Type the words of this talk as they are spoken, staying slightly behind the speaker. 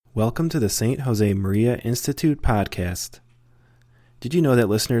Welcome to the St. Jose Maria Institute podcast. Did you know that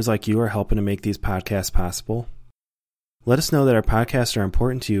listeners like you are helping to make these podcasts possible? Let us know that our podcasts are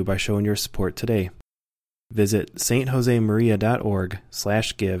important to you by showing your support today. Visit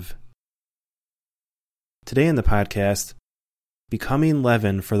stjosemaria.org/give. Today in the podcast, Becoming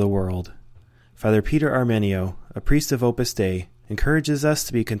Leaven for the World. Father Peter Armenio, a priest of Opus Dei, encourages us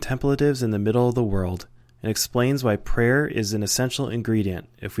to be contemplatives in the middle of the world and explains why prayer is an essential ingredient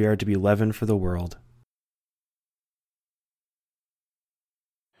if we are to be leaven for the world.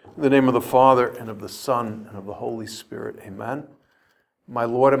 In the name of the Father, and of the Son, and of the Holy Spirit, amen. My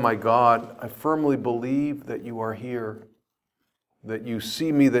Lord and my God, I firmly believe that you are here, that you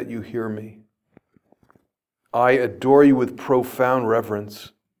see me, that you hear me. I adore you with profound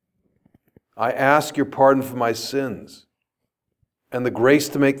reverence. I ask your pardon for my sins and the grace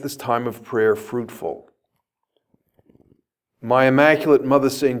to make this time of prayer fruitful. My Immaculate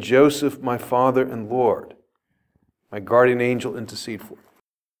Mother, Saint Joseph, my Father and Lord, my guardian angel, intercede for me.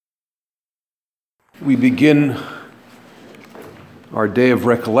 We begin our day of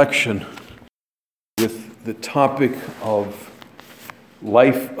recollection with the topic of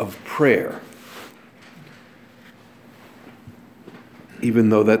life of prayer, even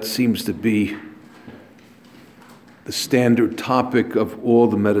though that seems to be the standard topic of all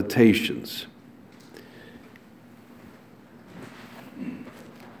the meditations.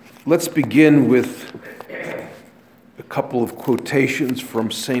 Let's begin with a couple of quotations from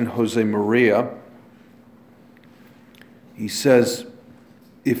St. Jose Maria. He says,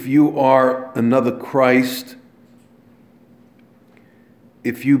 "If you are another Christ,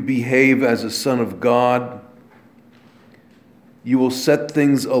 if you behave as a son of God, you will set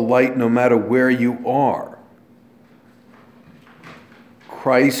things alight no matter where you are.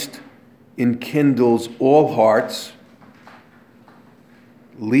 Christ enkindles all hearts,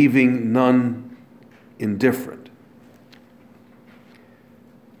 leaving none indifferent."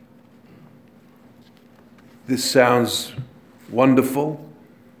 This sounds wonderful,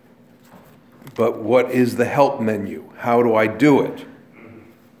 but what is the help menu? How do I do it?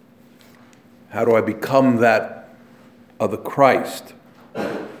 How do I become that other Christ?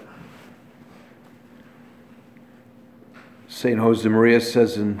 St. Jose Maria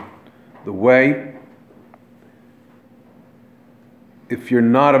says in The Way, if you're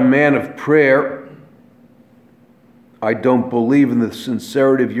not a man of prayer, I don't believe in the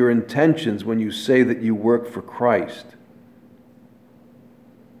sincerity of your intentions when you say that you work for Christ.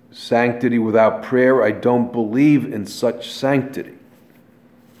 Sanctity without prayer, I don't believe in such sanctity.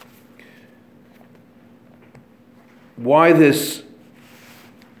 Why this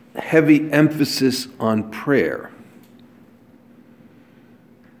heavy emphasis on prayer?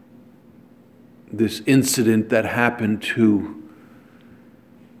 This incident that happened to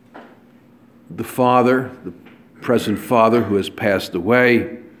the father, the present father who has passed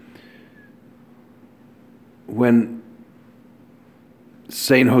away, when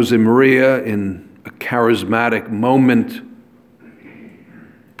St. Jose Maria, in a charismatic moment,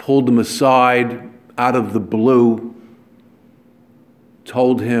 pulled him aside out of the blue,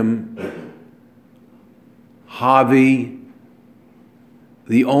 told him, "Javi,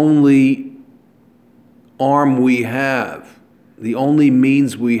 the only arm we have, the only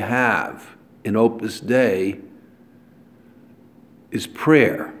means we have in Opus Dei is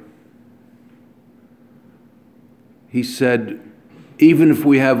prayer." He said, even if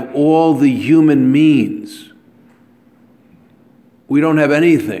we have all the human means, we don't have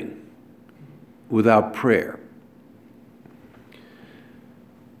anything without prayer.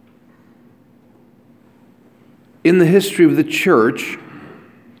 In the history of the Church,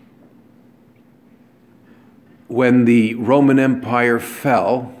 when the Roman Empire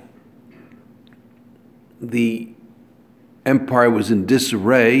fell, the empire was in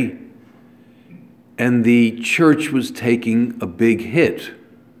disarray, and the church was taking a big hit.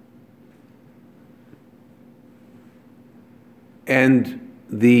 And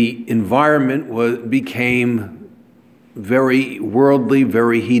the environment became very worldly,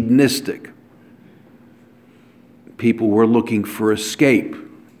 very hedonistic. People were looking for escape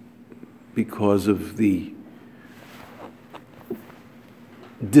because of the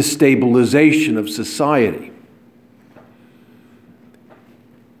destabilization of society.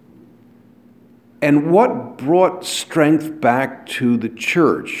 And what brought strength back to the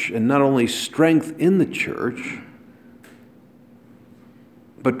church, and not only strength in the church,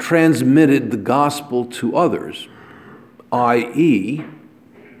 but transmitted the gospel to others, i.e.,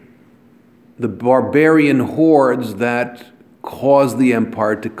 the barbarian hordes that caused the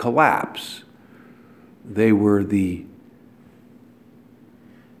empire to collapse. They were the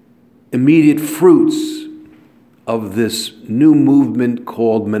immediate fruits of this new movement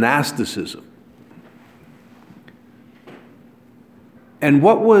called monasticism. And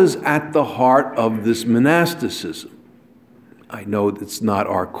what was at the heart of this monasticism? I know it's not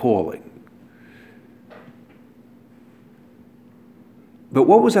our calling. But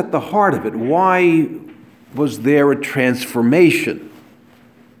what was at the heart of it? Why was there a transformation?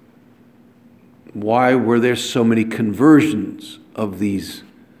 Why were there so many conversions of these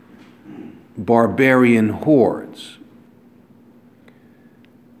barbarian hordes?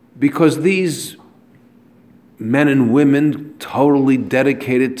 Because these men and women totally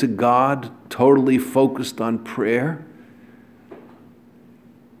dedicated to God, totally focused on prayer,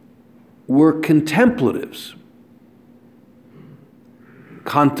 were contemplatives.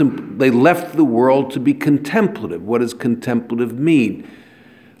 They left the world to be contemplative. What does contemplative mean?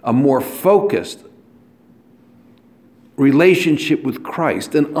 A more focused relationship with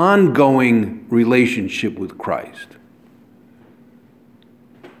Christ, an ongoing relationship with Christ,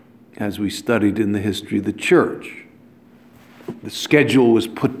 as we studied in the history of the church. The schedule was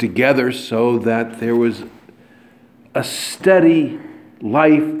put together so that there was a steady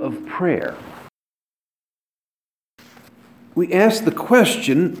life of prayer. We ask the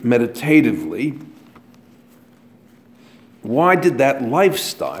question meditatively, why did that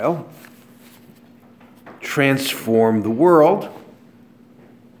lifestyle transform the world?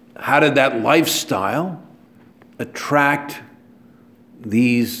 How did that lifestyle attract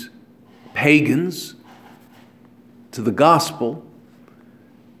these pagans to the gospel,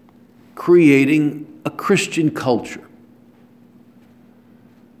 creating a Christian culture?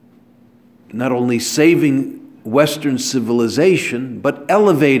 Not only saving Western civilization, but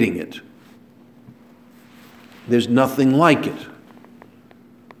elevating it. There's nothing like it.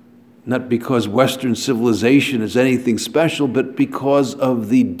 Not because Western civilization is anything special, but because of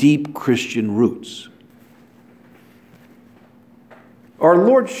the deep Christian roots. Our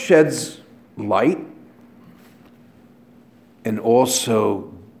Lord sheds light and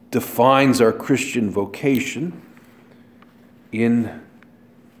also defines our Christian vocation in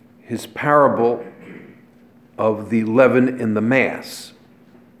his parable of the leaven in the mass.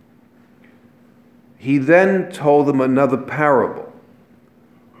 He then told them another parable.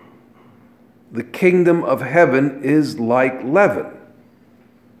 The kingdom of heaven is like leaven,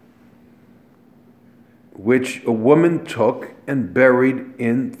 which a woman took and buried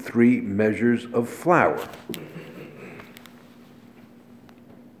in 3 measures of flour,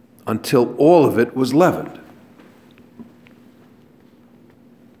 until all of it was leavened.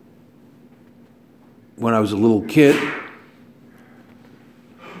 When I was a little kid,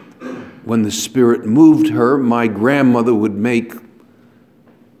 when the Spirit moved her, my grandmother would make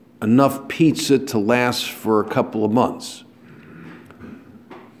enough pizza to last for a couple of months.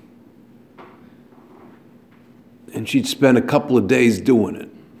 And she'd spend a couple of days doing it.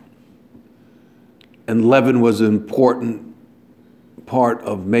 And leaven was an important part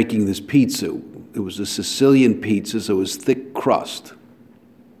of making this pizza. It was a Sicilian pizza, so it was thick crust,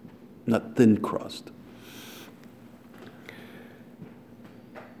 not thin crust.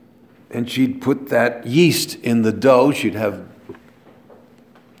 And she'd put that yeast in the dough. She'd have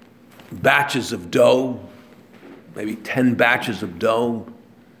batches of dough, maybe 10 batches of dough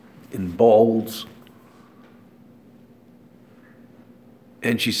in bowls.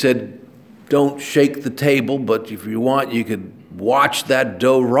 And she said, don't shake the table, but if you want, you could watch that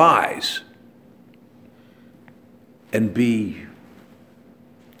dough rise and be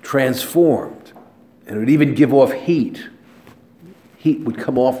transformed. And it would even give off heat. Heat would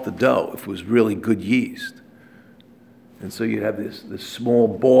come off the dough if it was really good yeast. And so you'd have this small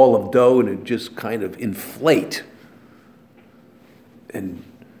ball of dough, and it'd just kind of inflate and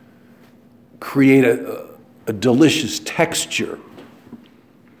create a delicious texture,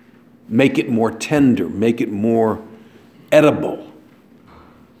 make it more tender, make it more edible,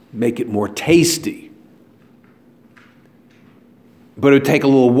 make it more tasty. But it would take a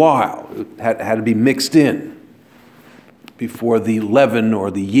little while. It had to be mixed in before the leaven or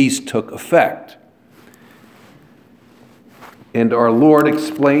the yeast took effect. And our Lord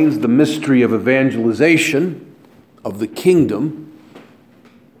explains the mystery of evangelization of the kingdom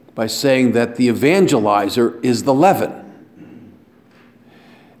by saying that the evangelizer is the leaven.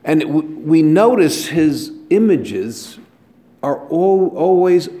 And we notice his images are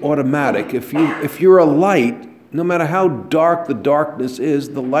always automatic. If you're a light, no matter how dark the darkness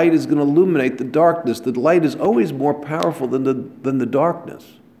is, the light is going to illuminate the darkness. The light is always more powerful than the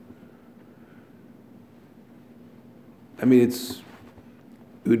darkness. I mean, it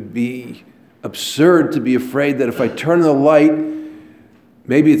would be absurd to be afraid that if I turn the light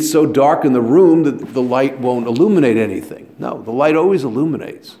Maybe it's so dark in the room that the light won't illuminate anything. No, the light always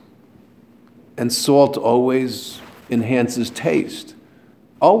illuminates. And salt always enhances taste.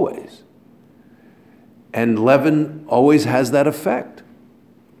 Always. And leaven always has that effect.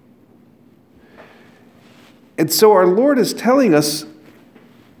 And so our Lord is telling us,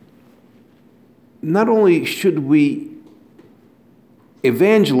 not only should we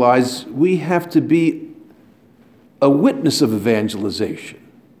evangelize, we have to be a witness of evangelization.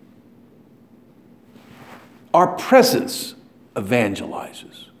 Our presence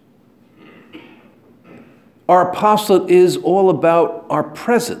evangelizes. Our apostolate is all about our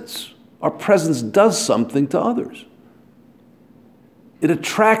presence. Our presence does something to others. It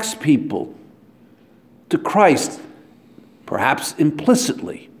attracts people to Christ, perhaps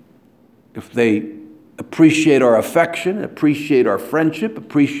implicitly, if they appreciate our affection, appreciate our friendship,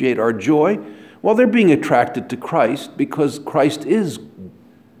 appreciate our joy. Well, they're being attracted to Christ because Christ is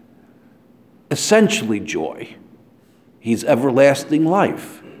essentially joy. He's everlasting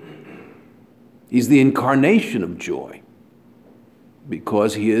life. He's the incarnation of joy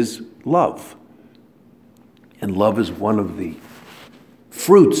because he is love. And love is one of the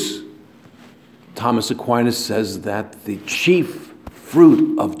fruits. Thomas Aquinas says that the chief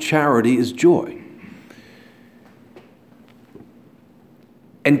fruit of charity is joy.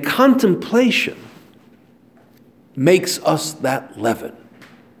 And contemplation makes us that leaven.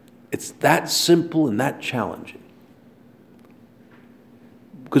 It's that simple and that challenging.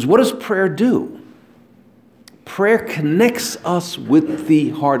 Because what does prayer do? Prayer connects us with the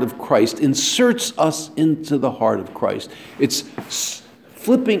heart of Christ, inserts us into the heart of Christ. It's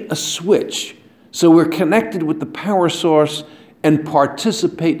flipping a switch so we're connected with the power source and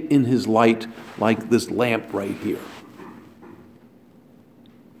participate in his light like this lamp right here.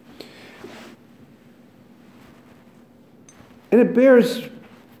 And it bears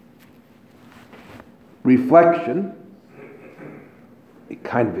reflection. It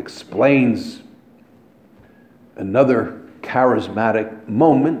kind of explains another charismatic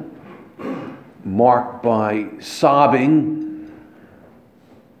moment marked by sobbing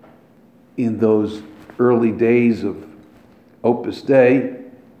in those early days of Opus Dei,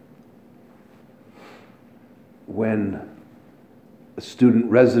 when a student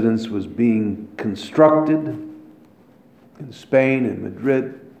residence was being constructed in Spain and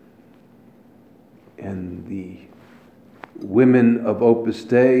Madrid, and the women of Opus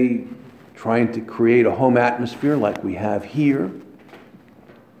Dei trying to create a home atmosphere like we have here.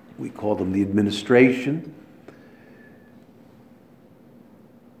 We call them the administration.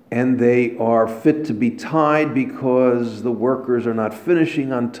 And they are fit to be tied because the workers are not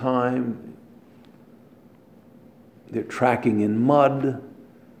finishing on time. They're tracking in mud.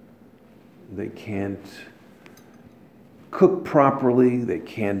 They can't cook properly. They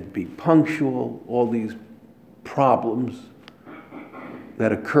can't be punctual. All these problems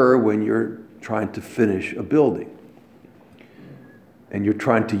that occur when you're trying to finish a building. And you're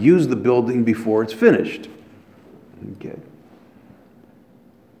trying to use the building before it's finished. Okay.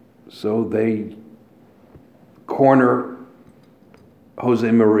 So they corner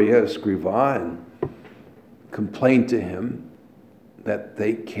Jose Maria Escrivá and complain to him that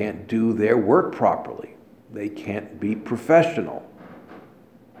they can't do their work properly. They can't be professional.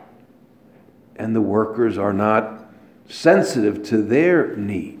 And the workers are not sensitive to their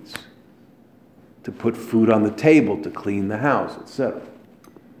needs, to put food on the table, to clean the house, etc.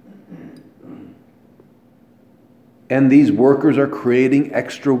 And these workers are creating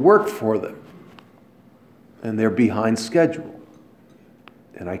extra work for them. And they're behind schedule.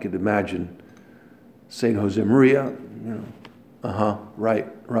 And I could imagine St. Jose Maria,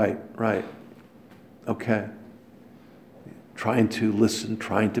 right. Okay. Trying to listen,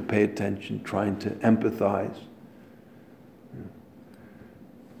 trying to pay attention, trying to empathize.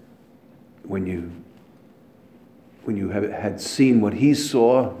 When you had seen what he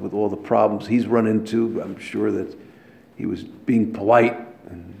saw with all the problems he's run into, I'm sure that he was being polite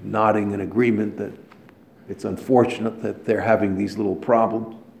and nodding in agreement that it's unfortunate that they're having these little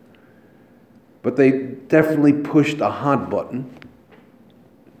problems. But they definitely pushed a hot button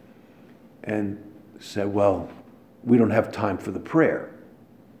and said, well, we don't have time for the prayer.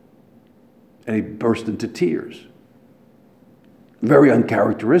 And he burst into tears. Very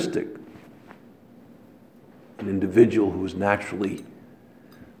uncharacteristic. An individual who is naturally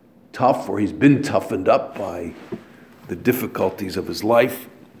tough, or he's been toughened up by the difficulties of his life,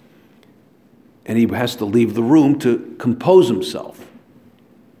 and he has to leave the room to compose himself.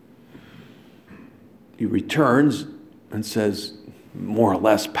 He returns and says, more or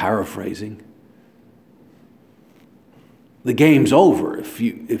less paraphrasing, the game's over if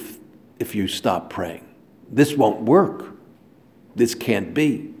you stop praying. This won't work. This can't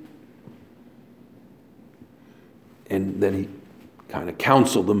be. And then he kind of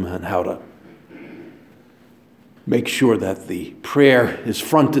counseled them on how to make sure that the prayer is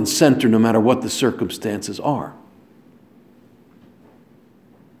front and center no matter what the circumstances are.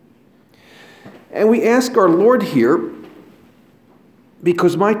 And we ask our Lord here,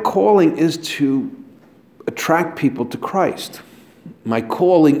 because my calling is to attract people to Christ. My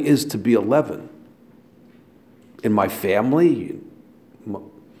calling is to be a leaven in my family,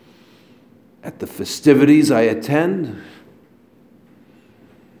 at the festivities I attend,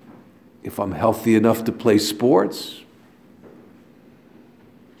 if I'm healthy enough to play sports,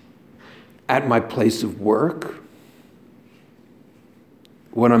 at my place of work,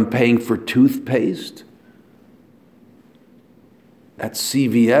 when I'm paying for toothpaste, at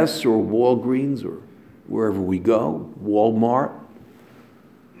CVS or Walgreens or wherever we go, Walmart.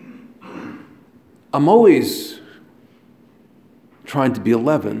 I'm always trying to be a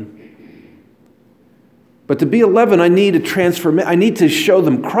leaven. But to be a leaven, I need a transformation. I need to show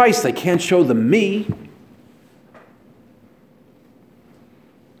them Christ. I can't show them me.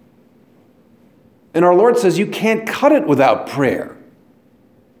 And our Lord says you can't cut it without prayer.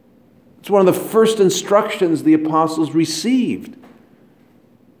 It's one of the first instructions the apostles received.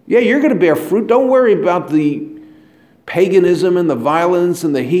 Yeah, you're going to bear fruit. Don't worry about the paganism and the violence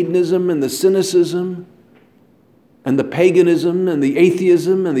and the hedonism and the cynicism and the paganism and the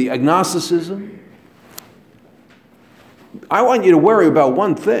atheism and the agnosticism. I want you to worry about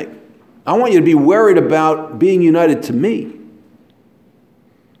one thing. I want you to be worried about being united to me.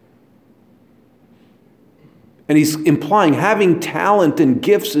 And he's implying having talent and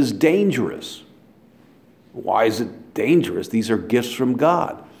gifts is dangerous. Why is it dangerous? These are gifts from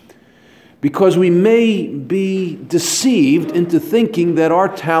God. Because we may be deceived into thinking that our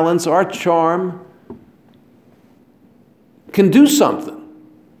talents, our charm, can do something.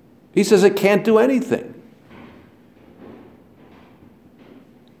 He says it can't do anything.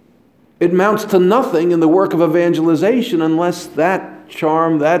 It amounts to nothing in the work of evangelization unless that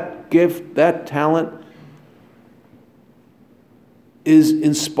charm, that gift, that talent is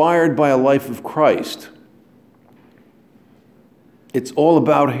inspired by a life of Christ. It's all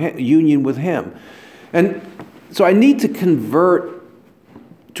about union with Him. And so I need to convert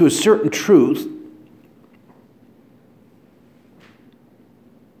to a certain truth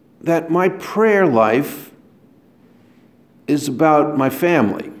that my prayer life is about my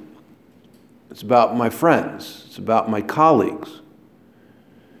family. It's about my friends. It's about my colleagues.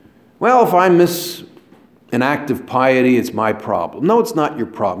 Well, if I miss an act of piety, it's my problem. No, it's not your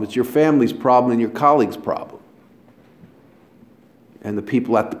problem. It's your family's problem and your colleagues' problem. And the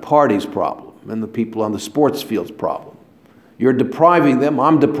people at the party's problem. And the people on the sports field's problem. You're depriving them,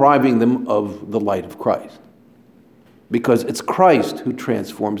 I'm depriving them of the light of Christ. Because it's Christ who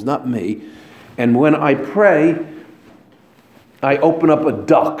transforms, not me. And when I pray, I open up a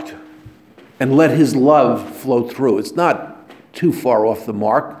duct and let His love flow through. It's not too far off the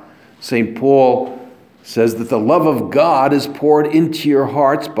mark. St. Paul says that the love of God is poured into your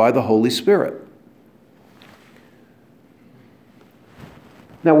hearts by the Holy Spirit.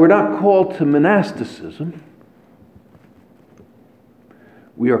 Now, we're not called to monasticism.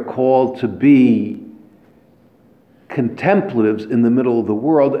 We are called to be contemplatives in the middle of the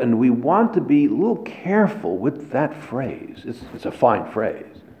world, and we want to be a little careful with that phrase. It's a fine phrase.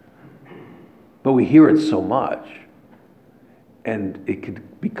 But we hear it so much, and it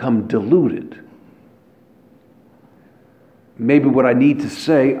could become diluted. Maybe what I need to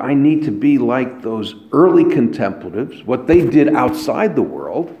say, I need to be like those early contemplatives, what they did outside the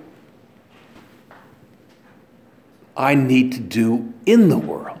world, I need to do in the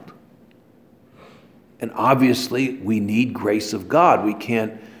world. And obviously, we need grace of God. We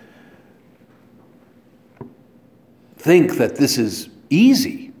can't think that this is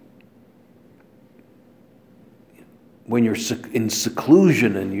easy. When you're in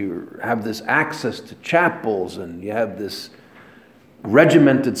seclusion and you have this access to chapels and you have this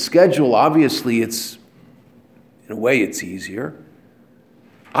regimented schedule, obviously it's, in a way, it's easier.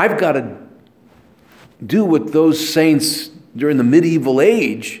 I've got to do what those saints during the medieval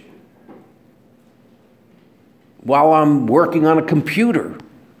age while I'm working on a computer,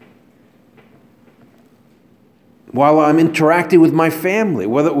 while I'm interacting with my family,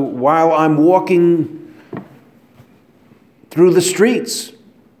 while I'm walking through the streets,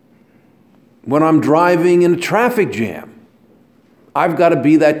 when I'm driving in a traffic jam. I've got to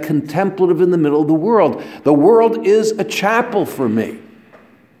be that contemplative in the middle of the world. The world is a chapel for me.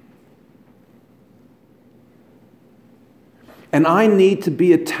 And I need to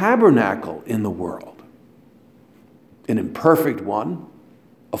be a tabernacle in the world. An imperfect one,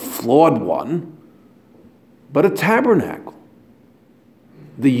 a flawed one, but a tabernacle.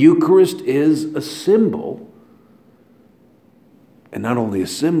 The Eucharist is a symbol, and not only a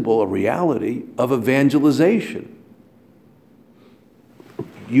symbol, a reality of evangelization.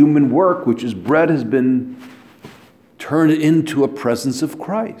 Human work, which is bread, has been turned into a presence of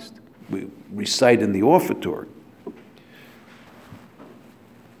Christ. We recite in the offertory.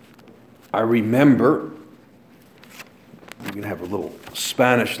 I remember, we're going to have a little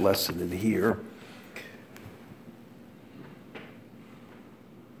Spanish lesson in here.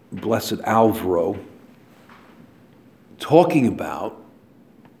 Blessed Alvaro, talking about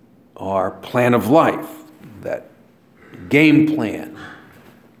our plan of life, that game plan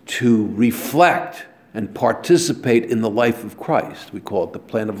to reflect and participate in the life of Christ. We call it the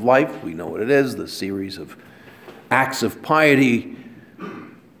plan of life. We know what it is, the series of acts of piety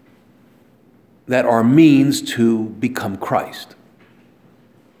that are means to become Christ.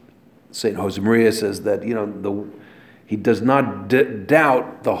 St. Josemaria says that, he does not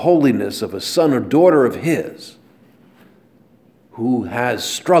doubt the holiness of a son or daughter of his who has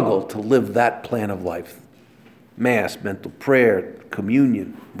struggled to live that plan of life. Mass, mental prayer,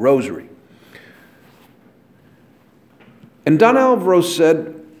 communion, rosary. And Don Alvaro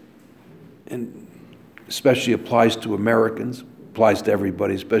said, and especially applies to Americans, applies to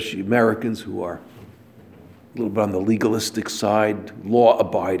everybody, especially Americans who are a little bit on the legalistic side,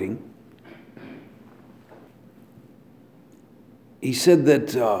 law-abiding. He said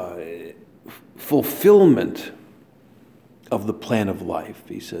that fulfillment of the plan of life,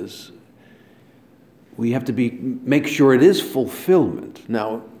 he says, we have to make sure it is fulfillment.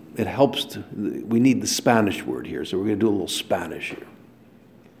 Now, it helps we need the Spanish word here, so we're going to do a little Spanish here.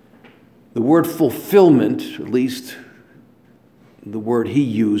 The word fulfillment, at least the word he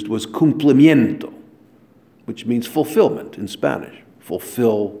used, was cumplimiento, which means fulfillment in Spanish.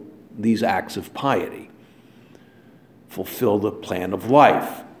 Fulfill these acts of piety. Fulfill the plan of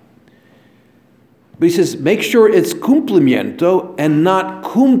life. But he says, make sure it's cumplimiento and not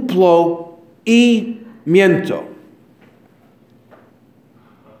cumplo y miento.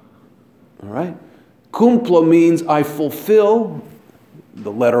 All right? Cumplo means I fulfill.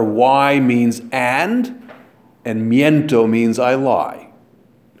 The letter Y means and miento means I lie.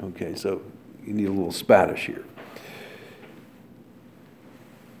 Okay, so you need a little Spanish here.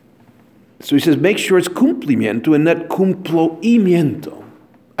 So he says, make sure it's cumplimiento and not cumplo y miento.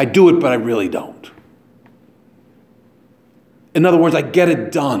 I do it, but I really don't. In other words, I get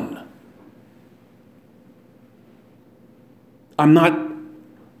it done. I'm not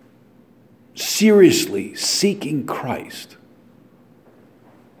seriously seeking Christ.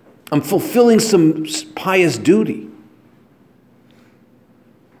 I'm fulfilling some pious duty.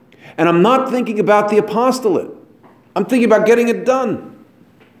 And I'm not thinking about the apostolate. I'm thinking about getting it done.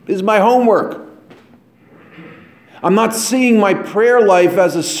 This is my homework. I'm not seeing my prayer life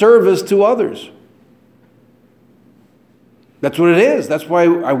as a service to others. That's what it is. That's why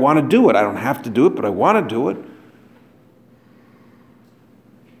I want to do it. I don't have to do it, but I want to do it.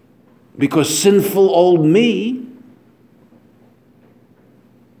 Because sinful old me,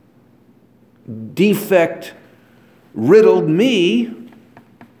 defect-riddled me,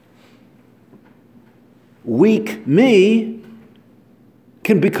 weak me,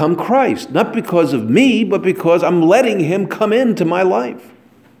 can become Christ. Not because of me, but because I'm letting him come into my life.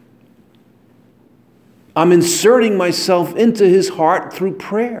 I'm inserting myself into his heart through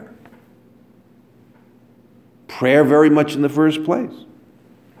prayer. Prayer very much in the first place.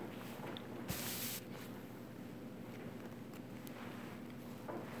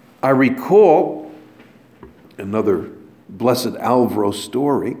 I recall another Blessed Alvaro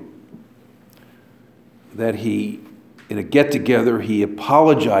story that he, in a get-together, he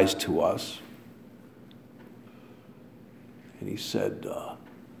apologized to us. And he said,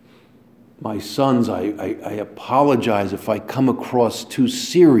 my sons, I apologize if I come across too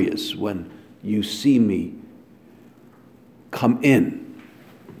serious when you see me come into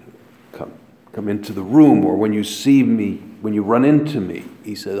the room, or when you see me, when you run into me.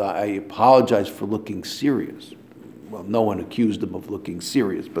 He said, I apologize for looking serious. Well, no one accused him of looking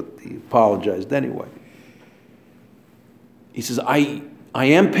serious, but he apologized anyway. He says, I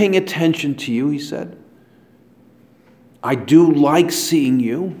am paying attention to you, he said. I do like seeing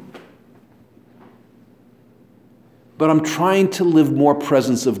you. But I'm trying to live more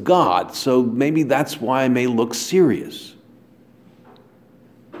presence of God, so maybe that's why I may look serious.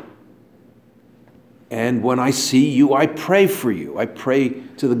 And when I see you, I pray for you. I pray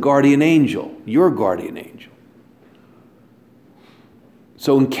to the guardian angel, your guardian angel.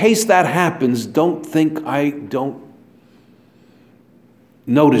 So in case that happens, don't think I don't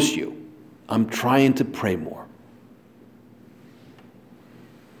notice you. I'm trying to pray more.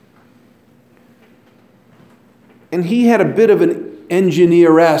 And he had a bit of an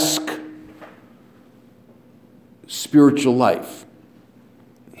engineer-esque spiritual life.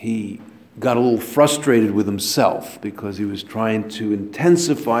 He got a little frustrated with himself because he was trying to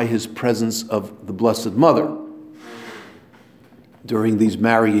intensify his presence of the Blessed Mother during these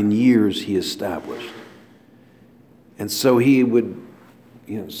Marian years he established. And so he would,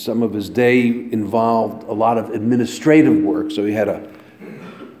 some of his day involved a lot of administrative work, so he had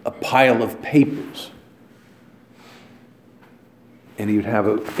a pile of papers. And he would have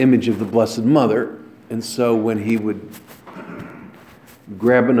an image of the Blessed Mother, and so when he would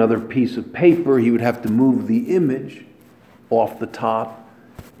grab another piece of paper, he would have to move the image off the top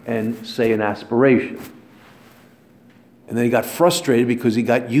and say an aspiration. And then he got frustrated because he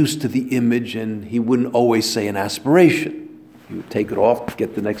got used to the image and he wouldn't always say an aspiration. He would take it off,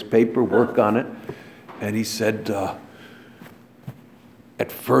 get the next paper, work on it. And he said, at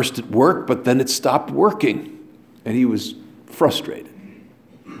first it worked, but then it stopped working. And he was frustrated.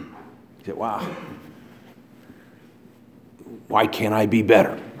 He said, wow, why can't I be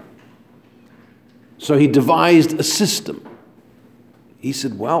better? So he devised a system. He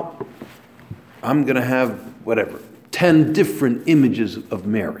said, well, I'm going to have 10 different images of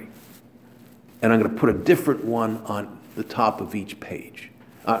Mary. And I'm going to put a different one on the top of each page.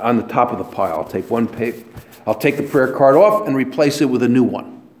 On the top of the pile. I'll take one page. I'll take the prayer card off and replace it with a new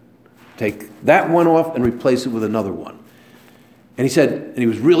one. Take that one off and replace it with another one. And he said, and he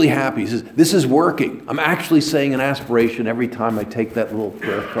was really happy. He says, this is working. I'm actually saying an aspiration every time I take that little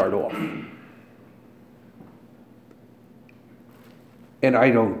prayer card off. And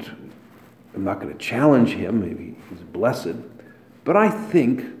I'm not going to challenge him. Maybe he's blessed. But I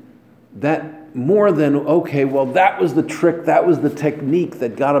think that more than, okay, well, that was the trick, that was the technique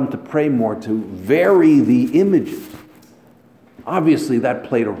that got him to pray more, to vary the images. Obviously, that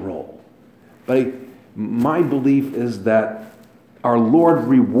played a role. But my belief is that our Lord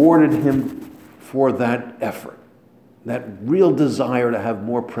rewarded him for that effort, that real desire to have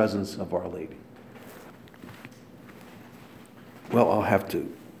more presence of Our Lady. Well, I'll have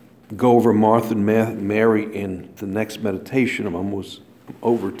to go over Martha and Mary in the next meditation. I'm almost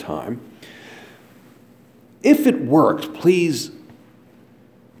over time. If it worked, please,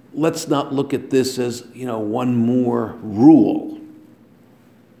 let's not look at this as, one more rule.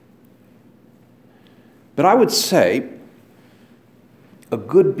 But I would say a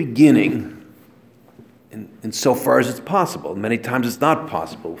good beginning, insofar as it's possible. Many times it's not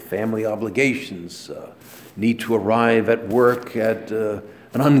possible. Family obligations, need to arrive at work at an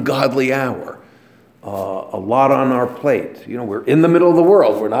ungodly hour. A lot on our plate. We're in the middle of the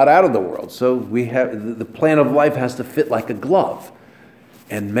world. We're not out of the world. So we have the plan of life has to fit like a glove.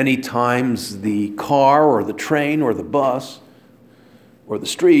 And many times the car or the train or the bus or the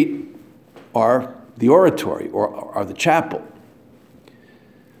street are the oratory or are the chapel.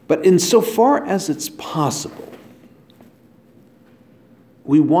 But insofar as it's possible,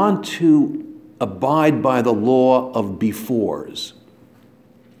 we want to abide by the law of befores.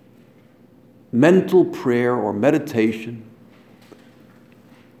 Mental prayer or meditation,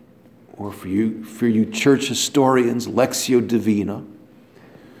 or for you church historians, Lectio Divina.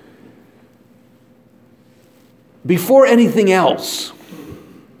 Before anything else,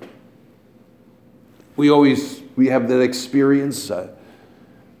 we have that experience.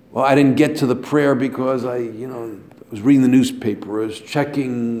 Well, I didn't get to the prayer because I was reading the newspaper, I was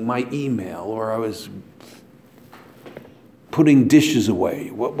checking my email, or I was putting dishes away,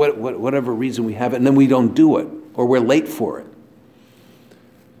 whatever reason we have it, and then we don't do it, or we're late for it.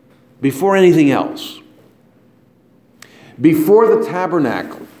 Before anything else, before the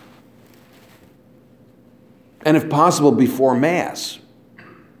tabernacle, and if possible, before Mass.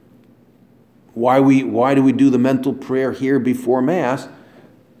 Why do we do the mental prayer here before Mass?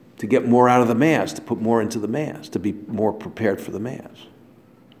 To get more out of the Mass, to put more into the Mass, to be more prepared for the Mass.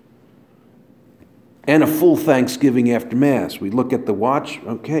 And a full Thanksgiving after Mass. We look at the watch,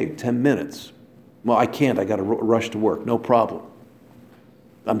 okay, 10 minutes. Well, I can't, I got to rush to work, no problem.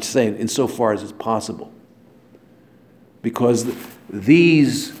 I'm saying insofar as it's possible. Because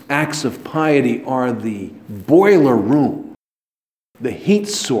these acts of piety are the boiler room, the heat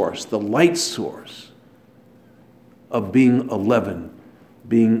source, the light source of being a leaven,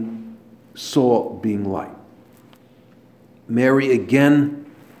 being salt, being light. Mary, again,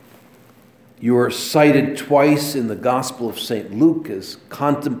 you are cited twice in the Gospel of St. Luke as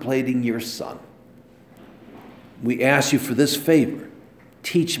contemplating your Son. We ask you for this favor,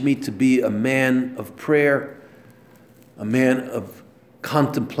 Teach me to be a man of prayer, a man of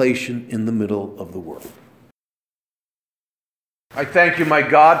contemplation in the middle of the world. I thank you, my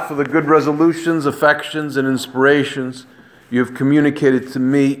God, for the good resolutions, affections, and inspirations you have communicated to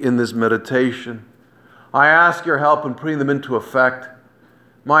me in this meditation. I ask your help in putting them into effect.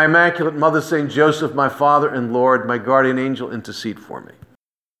 My Immaculate Mother, St. Joseph, my Father and Lord, my guardian angel, intercede for me.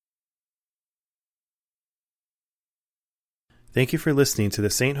 Thank you for listening to the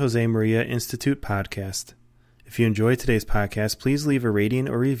St. Jose Maria Institute podcast. If you enjoyed today's podcast, please leave a rating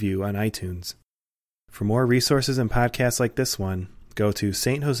or review on iTunes. For more resources and podcasts like this one, go to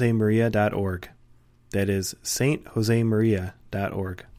stjosemaria.org. That is stjosemaria.org.